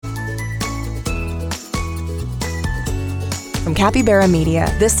From Capybara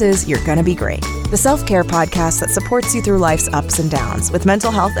Media, this is You're Gonna Be Great, the self-care podcast that supports you through life's ups and downs with mental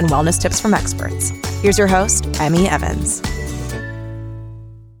health and wellness tips from experts. Here's your host, Emmy Evans.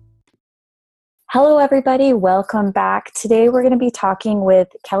 Hello, everybody. Welcome back. Today, we're going to be talking with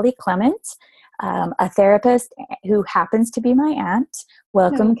Kelly Clement, a therapist who happens to be my aunt.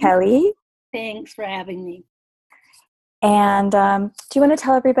 Welcome, Kelly. Thanks for having me. And do you want to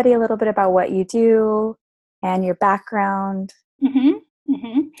tell everybody a little bit about what you do and your background?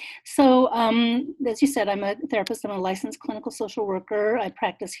 So, as you said, I'm a therapist. I'm a licensed clinical social worker. I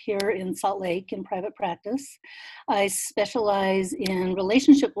practice here in Salt Lake in private practice. I specialize in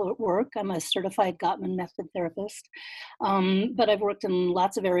relationship work. I'm a certified Gottman method therapist, but I've worked in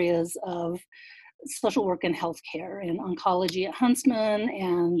lots of areas of social work and healthcare, and oncology at Huntsman,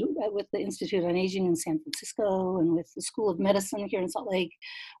 and with the Institute on Aging in San Francisco, and with the School of Medicine here in Salt Lake,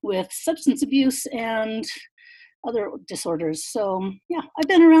 with substance abuse and other disorders. So yeah, I've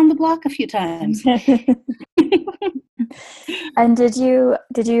been around the block a few times. And did you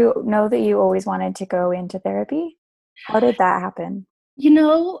know that you always wanted to go into therapy? How did that happen?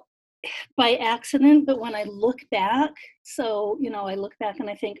 By accident, but when I look back, I look back and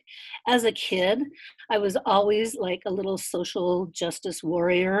I think as a kid, I was always like a little social justice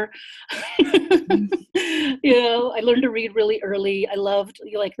warrior. I learned to read really early. I loved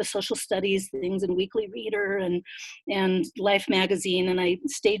the social studies things in Weekly Reader and Life magazine, and I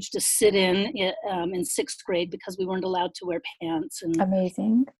staged a sit-in in sixth grade because we weren't allowed to wear pants. And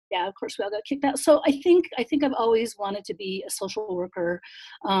amazing. Yeah, of course we all got kicked out. So I think I've always wanted to be a social worker,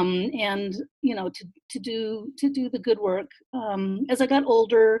 and to do the good work. As I got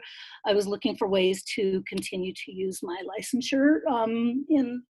older, I was looking for ways to continue to use my licensure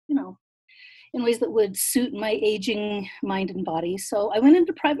in ways that would suit my aging mind and body. So I went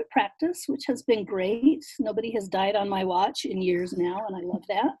into private practice, which has been great. Nobody has died on my watch in years now, and I love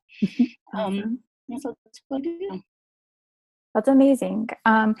that. Awesome. So that's what I do. That's amazing.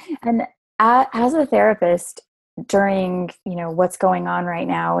 And as a therapist, during what's going on right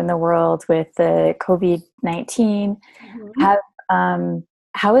now in the world with the COVID-19,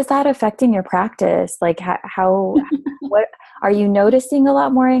 how is that affecting your practice? Like what are you noticing? A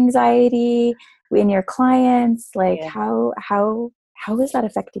lot more anxiety in your clients? Like how is that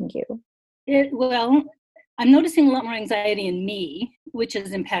affecting you? Well, I'm noticing a lot more anxiety in me, which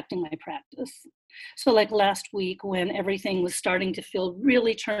is impacting my practice. So like last week when everything was starting to feel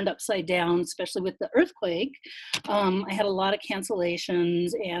really turned upside down, especially with the earthquake, I had a lot of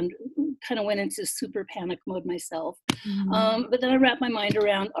cancellations and kind of went into super panic mode myself. But then I wrapped my mind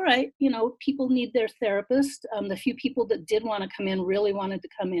around, all right, people need their therapist. The few people that did want to come in really wanted to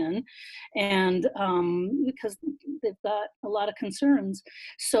come in, and because they've got a lot of concerns.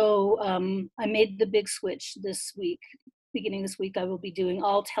 So I made the big switch this week. Beginning this week, I will be doing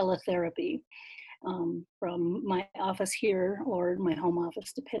all teletherapy from my office here or my home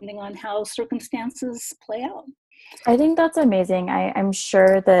office, depending on how circumstances play out. I think that's amazing. I'm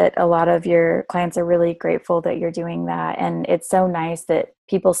sure that a lot of your clients are really grateful that you're doing that. And it's so nice that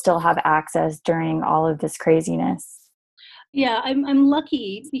people still have access during all of this craziness. Yeah, I'm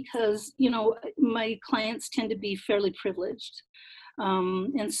lucky because, my clients tend to be fairly privileged.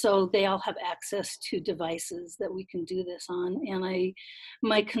 And so they all have access to devices that we can do this on. And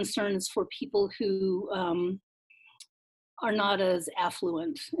my concern is for people who are not as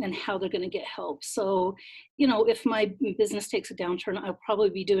affluent and how they're going to get help. So, if my business takes a downturn, I'll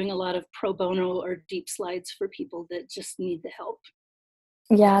probably be doing a lot of pro bono or deep slides for people that just need the help.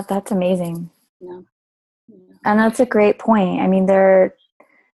 Yeah, that's amazing. Yeah. And that's a great point. I mean, there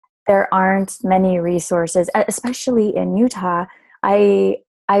aren't many resources, especially in Utah. I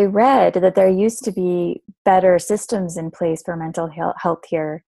read that there used to be better systems in place for mental health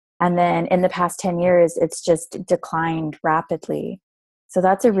here. And then in the past 10 years, it's just declined rapidly. So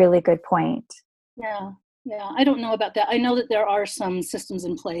that's a really good point. Yeah. I don't know about that. I know that there are some systems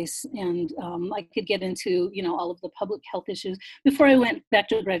in place, and I could get into, all of the public health issues. Before I went back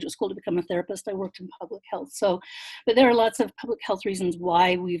to graduate school to become a therapist, I worked in public health. But there are lots of public health reasons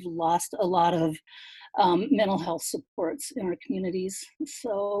why we've lost a lot of mental health supports in our communities.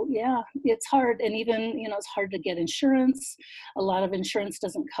 So yeah, it's hard. And even, it's hard to get insurance. A lot of insurance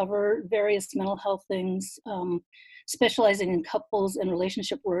doesn't cover various mental health things. Specializing in couples and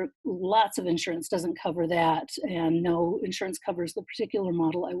relationship work, lots of insurance doesn't cover that, and no insurance covers the particular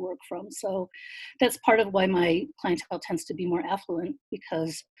model I work from. So that's part of why my clientele tends to be more affluent,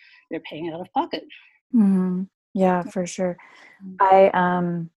 because they're paying out of pocket. Mm-hmm. Yeah, for sure.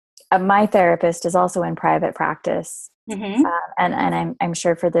 My therapist is also in private practice, Mm-hmm. And I'm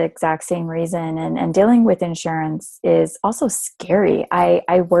sure for the exact same reason. And dealing with insurance is also scary.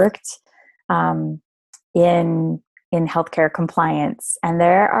 I worked um, in healthcare compliance, and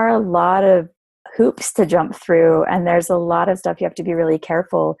there are a lot of hoops to jump through, and there's a lot of stuff you have to be really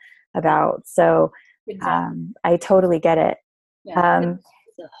careful about. So Exactly. I totally get it. Yeah. Um, It's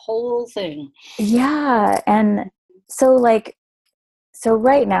the whole thing. yeah, and so like so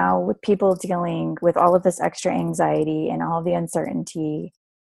right now with people dealing with all of this extra anxiety and all the uncertainty,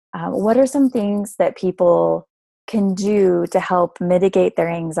 what are some things that people can do to help mitigate their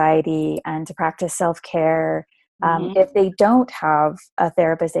anxiety and to practice self-care Mm-hmm. if they don't have a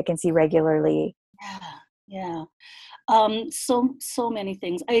therapist they can see regularly? Yeah. Yeah. So many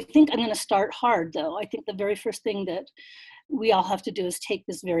things. I think I'm going to start hard, though. I think the very first thing that we all have to do is take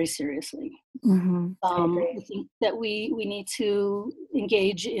this very seriously. Mm-hmm. I I agree. think that we need to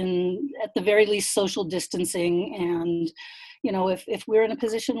engage in, at the very least, social distancing. And, if we're in a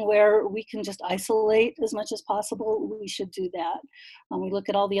position where we can just isolate as much as possible, we should do that. We look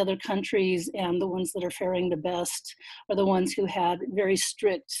at all the other countries, and the ones that are faring the best are the ones who had very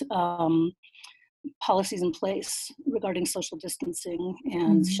strict policies in place regarding social distancing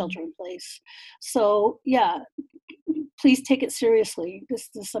and Mm-hmm. shelter in place. So yeah, please take it seriously. This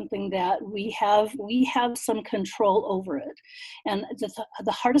is something that we have some control over it. And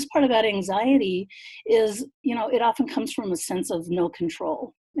the hardest part about anxiety is, it often comes from a sense of no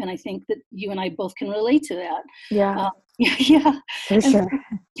control. And I think that you and I both can relate to that. Yeah, Yeah. for And sure.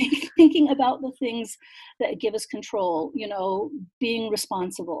 so thinking about the things that give us control, being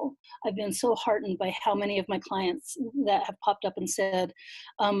responsible. I've been so heartened by how many of my clients that have popped up and said,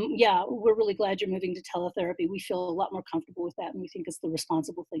 yeah, we're really glad you're moving to teletherapy. We feel a lot more comfortable with that, and we think it's the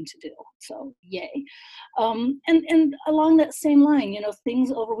responsible thing to do. So yay. And along that same line,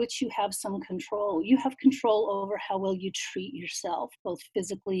 things over which you have some control. You have control over how well you treat yourself, both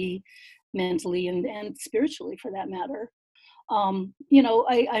physically, mentally, and spiritually, for that matter.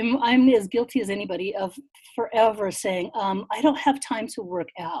 I'm as guilty as anybody of forever saying, I don't have time to work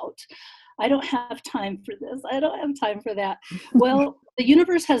out. I don't have time for this. I don't have time for that. Well, the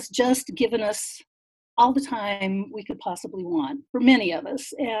universe has just given us all the time we could possibly want for many of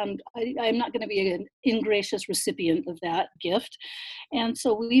us. And I'm not going to be an ingracious recipient of that gift. And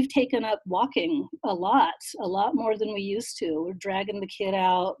so we've taken up walking a lot more than we used to. We're dragging the kid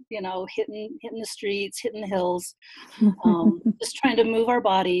out, hitting the streets, hitting the hills, just trying to move our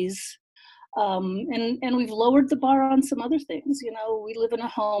bodies. And we've lowered the bar on some other things. We live in a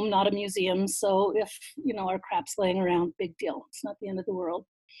home, not a museum. So if, our crap's laying around, big deal. It's not the end of the world.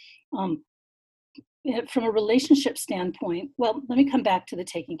 Um, from a relationship standpoint, well, let me come back to the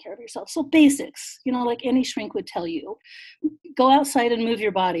taking care of yourself. So basics, like any shrink would tell you, go outside and move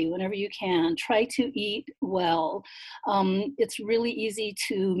your body whenever you can. Try to eat well. It's really easy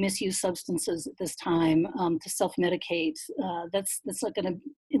to misuse substances at this time, to self-medicate. That's not going to,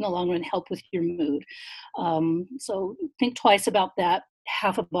 in the long run, help with your mood. So think twice about that.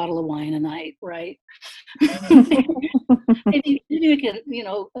 Half a bottle of wine a night, right? maybe we could,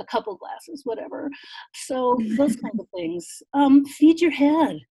 a couple glasses, whatever. So those kinds of things. Feed your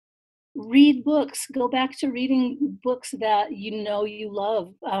head. Read books. Go back to reading books that you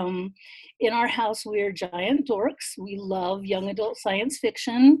love. In our house, we're giant dorks. We love young adult science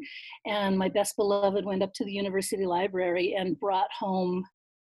fiction. And my best beloved went up to the university library and brought home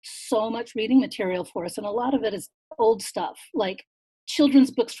so much reading material for us. And a lot of it is old stuff, like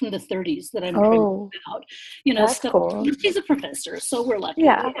children's books from the 30s that I'm crazy Oh, about, that's stuff. cool. She's a professor, so we're lucky. We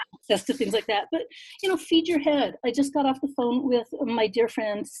Yeah. have access to things like that. But, feed your head. I just got off the phone with my dear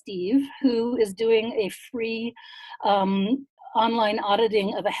friend Steve, who is doing a free online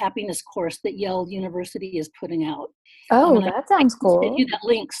auditing of a happiness course that Yale University is putting out. Oh, And I that sounds can send cool. you that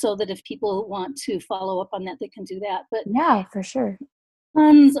link so that if people want to follow up on that, they can do that. But Yeah, for sure.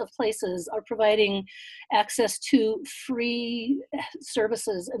 tons of places are providing access to free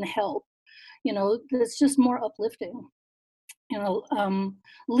services and help, that's just more uplifting.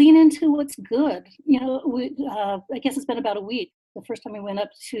 Lean into what's good. I guess it's been about a week. The first time we went up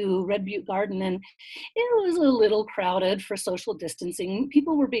to Red Butte Garden, and it was a little crowded for social distancing.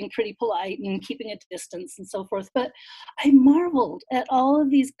 People were being pretty polite and keeping a distance and so forth. But I marveled at all of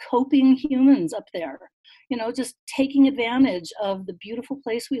these coping humans up there, just taking advantage of the beautiful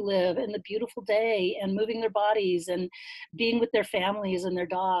place we live and the beautiful day and moving their bodies and being with their families and their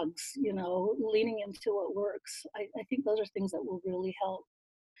dogs, leaning into what works. I think those are things that will really help.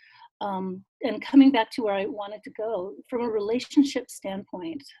 And coming back to where I wanted to go, from a relationship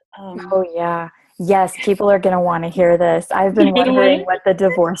standpoint. Oh, yeah. Yes, people are going to want to hear this. I've been You're gonna want wondering it? what the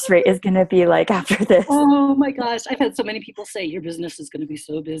divorce rate is going to be like after this. Oh my gosh, I've had so many people say your business is going to be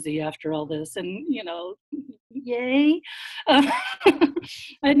so busy after all this, and yay. Uh,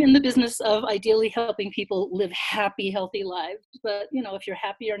 I'm in the business of ideally helping people live happy, healthy lives. But if you're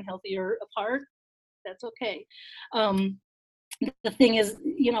happier and healthier apart, that's okay. The thing is,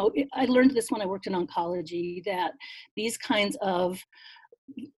 I learned this when I worked in oncology, that these kinds of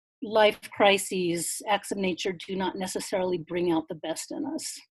life crises, acts of nature, do not necessarily bring out the best in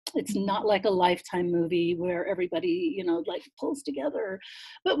us. It's not like a Lifetime movie where everybody, like pulls together,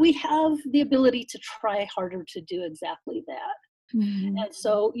 but we have the ability to try harder to do exactly that. Mhm. And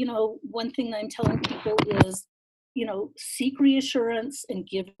so, one thing that I'm telling people is, seek reassurance and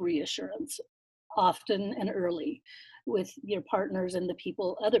give reassurance often and early with your partners and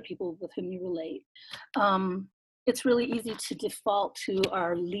other people with whom you relate. It's really easy to default to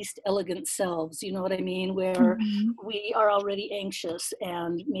our least elegant selves, you know what I mean? Where Mhm. we are already anxious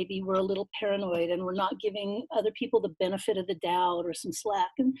and maybe we're a little paranoid and we're not giving other people the benefit of the doubt or some slack.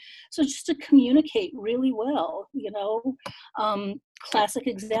 And so just to communicate really well, classic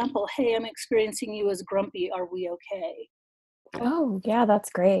example, hey, I'm experiencing you as grumpy. Are we okay? Oh, yeah, that's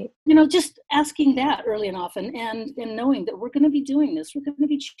great. Just asking that early and often, and knowing that we're going to be doing this, we're going to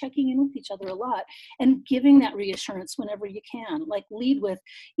be checking in with each other a lot, and giving that reassurance whenever you can. Like, lead with,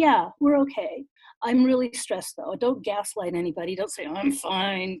 yeah, we're okay. I'm really stressed though. Don't gaslight anybody. Don't say, I'm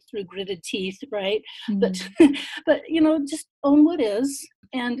fine, through gritted teeth, right? But, Mhm. but just own what is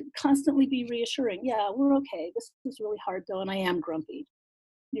and constantly be reassuring. Yeah, we're okay. This is really hard though, and I am grumpy.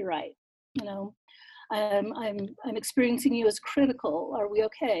 You're right. You know, I'm experiencing you as critical. Are we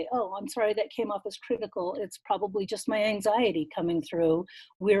okay? Oh, I'm sorry that came off as critical. It's probably just my anxiety coming through.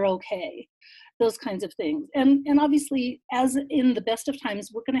 We're okay. Those kinds of things. And obviously, as in the best of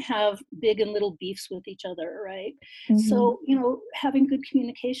times, we're going to have big and little beefs with each other, right? Mhm. So, having good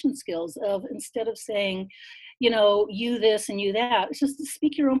communication skills of, instead of saying, you this and you that, it's just to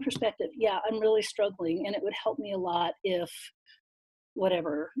speak your own perspective. Yeah, I'm really struggling, and it would help me a lot if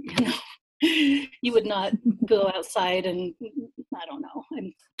whatever, you would not go outside and, I don't know,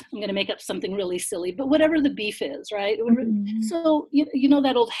 I'm going to make up something really silly, but whatever the beef is, right? Mhm. So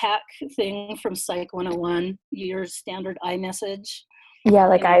that old hack thing from Psych 101, your standard I message, Yeah,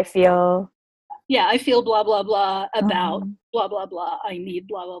 like you know I feel. yeah, I feel blah, blah, blah about Um, blah, blah, blah. I need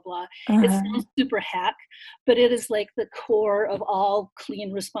blah, blah, blah. It uh-huh. sounds super hack, but it is like the core of all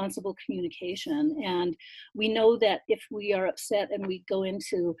clean, responsible communication. And we know that if we are upset and we go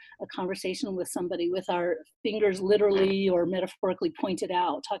into a conversation with somebody with our fingers literally or metaphorically pointed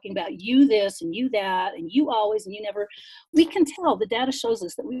out, talking about you this and you that and you always and you never, we can tell, the data shows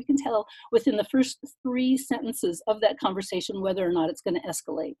us that we can tell within the first 3 sentences of that conversation whether or not it's going to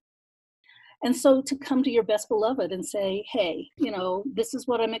escalate. And so to come to your best beloved and say, hey, this is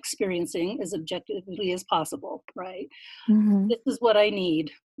what I'm experiencing as objectively as possible, right? Mhm. This is what I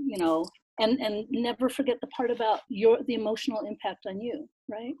need, and never forget the part about the emotional impact on you,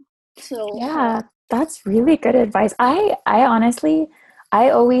 right? So, Yeah, that's really good advice. I honestly,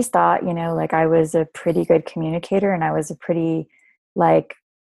 I always thought, like I was a pretty good communicator and I was a pretty like,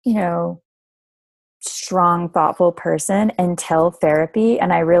 you know, strong, thoughtful person until therapy,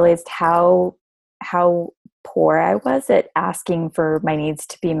 and I realized how poor I was at asking for my needs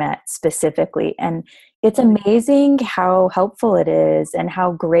to be met specifically. And it's amazing how helpful it is and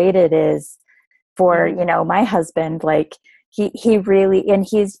how great it is for, mhm, my husband. Like he really, and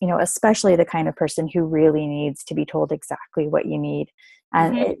he's, especially the kind of person who really needs to be told exactly what you need.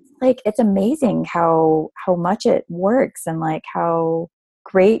 And mhm. it's like, it's amazing how much it works, and like how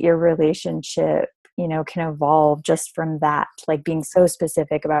great your relationship, can evolve just from that, like being so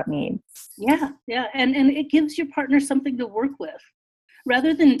specific about needs. Yeah, yeah. And it gives your partner something to work with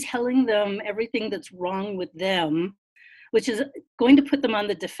rather than telling them everything that's wrong with them, which is going to put them on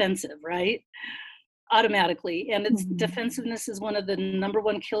the defensive, right? Automatically. And it's Mhm. defensiveness is one of the number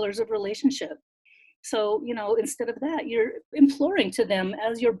one killers of relationship. So, instead of that, you're imploring to them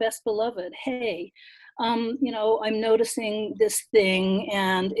as your best beloved, hey, I'm noticing this thing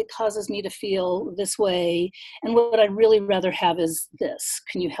and it causes me to feel this way. And what I'd really rather have is this.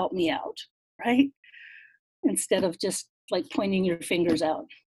 Can you help me out? Right? Instead of just like pointing your fingers out.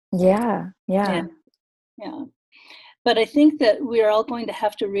 Yeah, Yeah. yeah. Yeah. But I think that we're all going to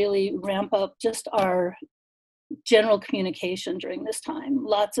have to really ramp up just our general communication during this time.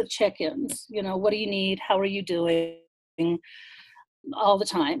 Lots of check-ins. What do you need? How are you doing? All the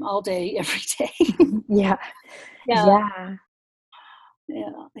time, all day, every day. Yeah. Yeah, Yeah.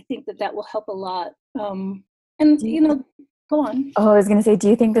 I think that will help a lot. And go on. Oh, I was going to say, do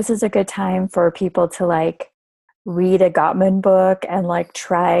you think this is a good time for people to like read a Gottman book and like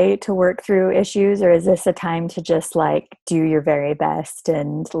try to work through issues? Or is this a time to just like do your very best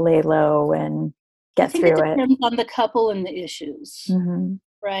and lay low and get through it? It depends on the couple and the issues,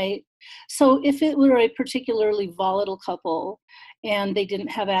 right? So if it were a particularly volatile couple and they didn't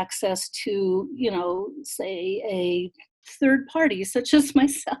have access to, say a third party such as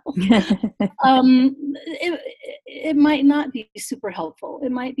myself, it might not be super helpful.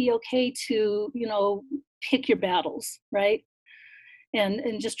 It might be okay to, pick your battles, right?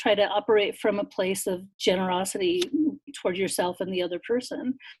 And just try to operate from a place of generosity toward yourself and the other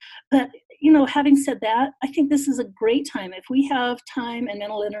person. But, having said that, I think this is a great time. If we have time and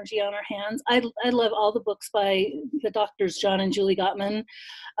mental energy on our hands, I love all the books by the doctors, John and Julie Gottman.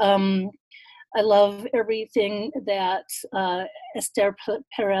 I love everything that Esther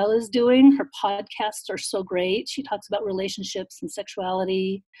Perel is doing. Her podcasts are so great. She talks about relationships and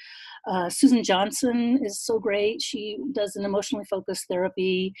sexuality. Susan Johnson is so great. She does an emotionally focused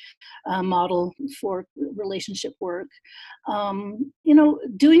therapy model for relationship work.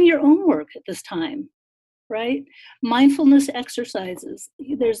 Doing your own work at this time, right? Mindfulness exercises.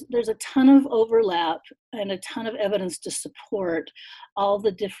 There's a ton of overlap and a ton of evidence to support all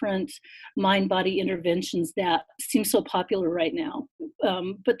the different mind-body interventions that seem so popular right now,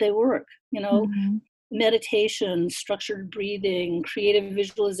 but they work, Meditation, structured breathing, creative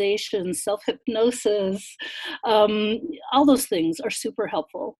visualization, self-hypnosis, all those things are super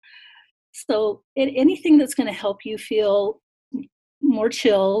helpful. So anything that's going to help you feel more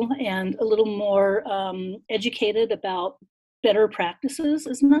chill and a little more educated about better practices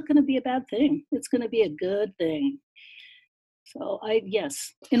is not going to be a bad thing. It's going to be a good thing. So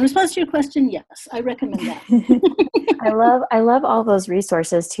yes, in response to your question, yes, I recommend that. I love all those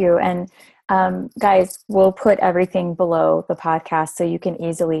resources too. And guys, we'll put everything below the podcast so you can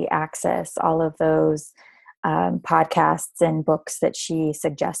easily access all of those podcasts and books that she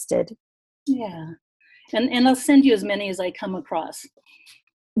suggested. Yeah. And I'll send you as many as I come across.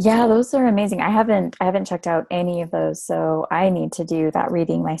 Yeah, those are amazing. I haven't checked out any of those, so I need to do that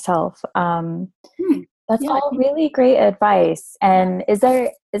reading myself. That's all really great advice. And is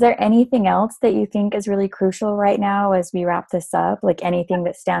there anything else that you think is really crucial right now as we wrap this up? Like anything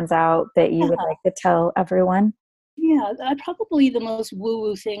that stands out that you would like to tell everyone? Yeah, probably the most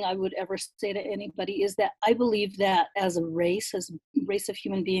woo-woo thing I would ever say to anybody is that I believe that as a race of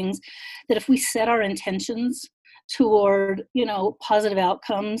human beings, that if we set our intentions toward, positive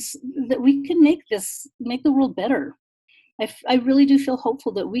outcomes, that we can make the world better. I really do feel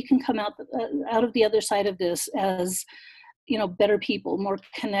hopeful that we can come out of the other side of this as, better people, more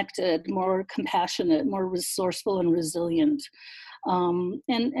connected, more compassionate, more resourceful and resilient.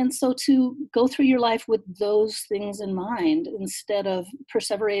 And so to go through your life with those things in mind, instead of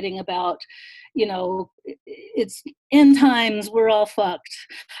perseverating about, it's end times, we're all fucked.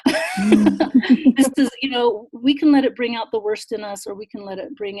 This is, we can let it bring out the worst in us, or we can let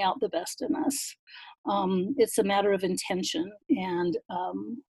it bring out the best in us. It's a matter of intention and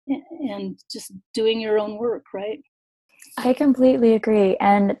just doing your own work, right? I completely agree.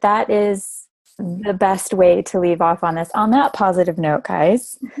 And that is the best way to leave off on that positive note,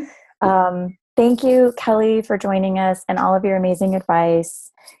 guys. Thank you, Kelly, for joining us and all of your amazing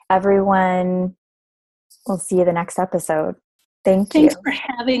advice. Everyone, we'll see you the next episode. Thanks for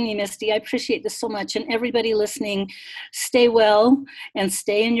having me, Misty. I appreciate this so much. And everybody listening, stay well and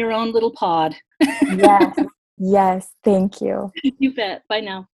stay in your own little pod. Yes. Thank you. You bet. Bye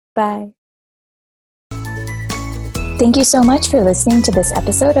now. Bye. Thank you so much for listening to this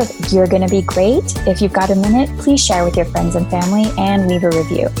episode of You're Gonna Be Great. If you've got a minute, please share with your friends and family and leave a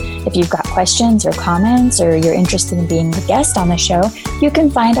review. If you've got questions or comments, or you're interested in being a guest on the show, you can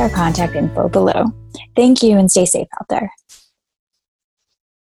find our contact info below. Thank you and stay safe out there.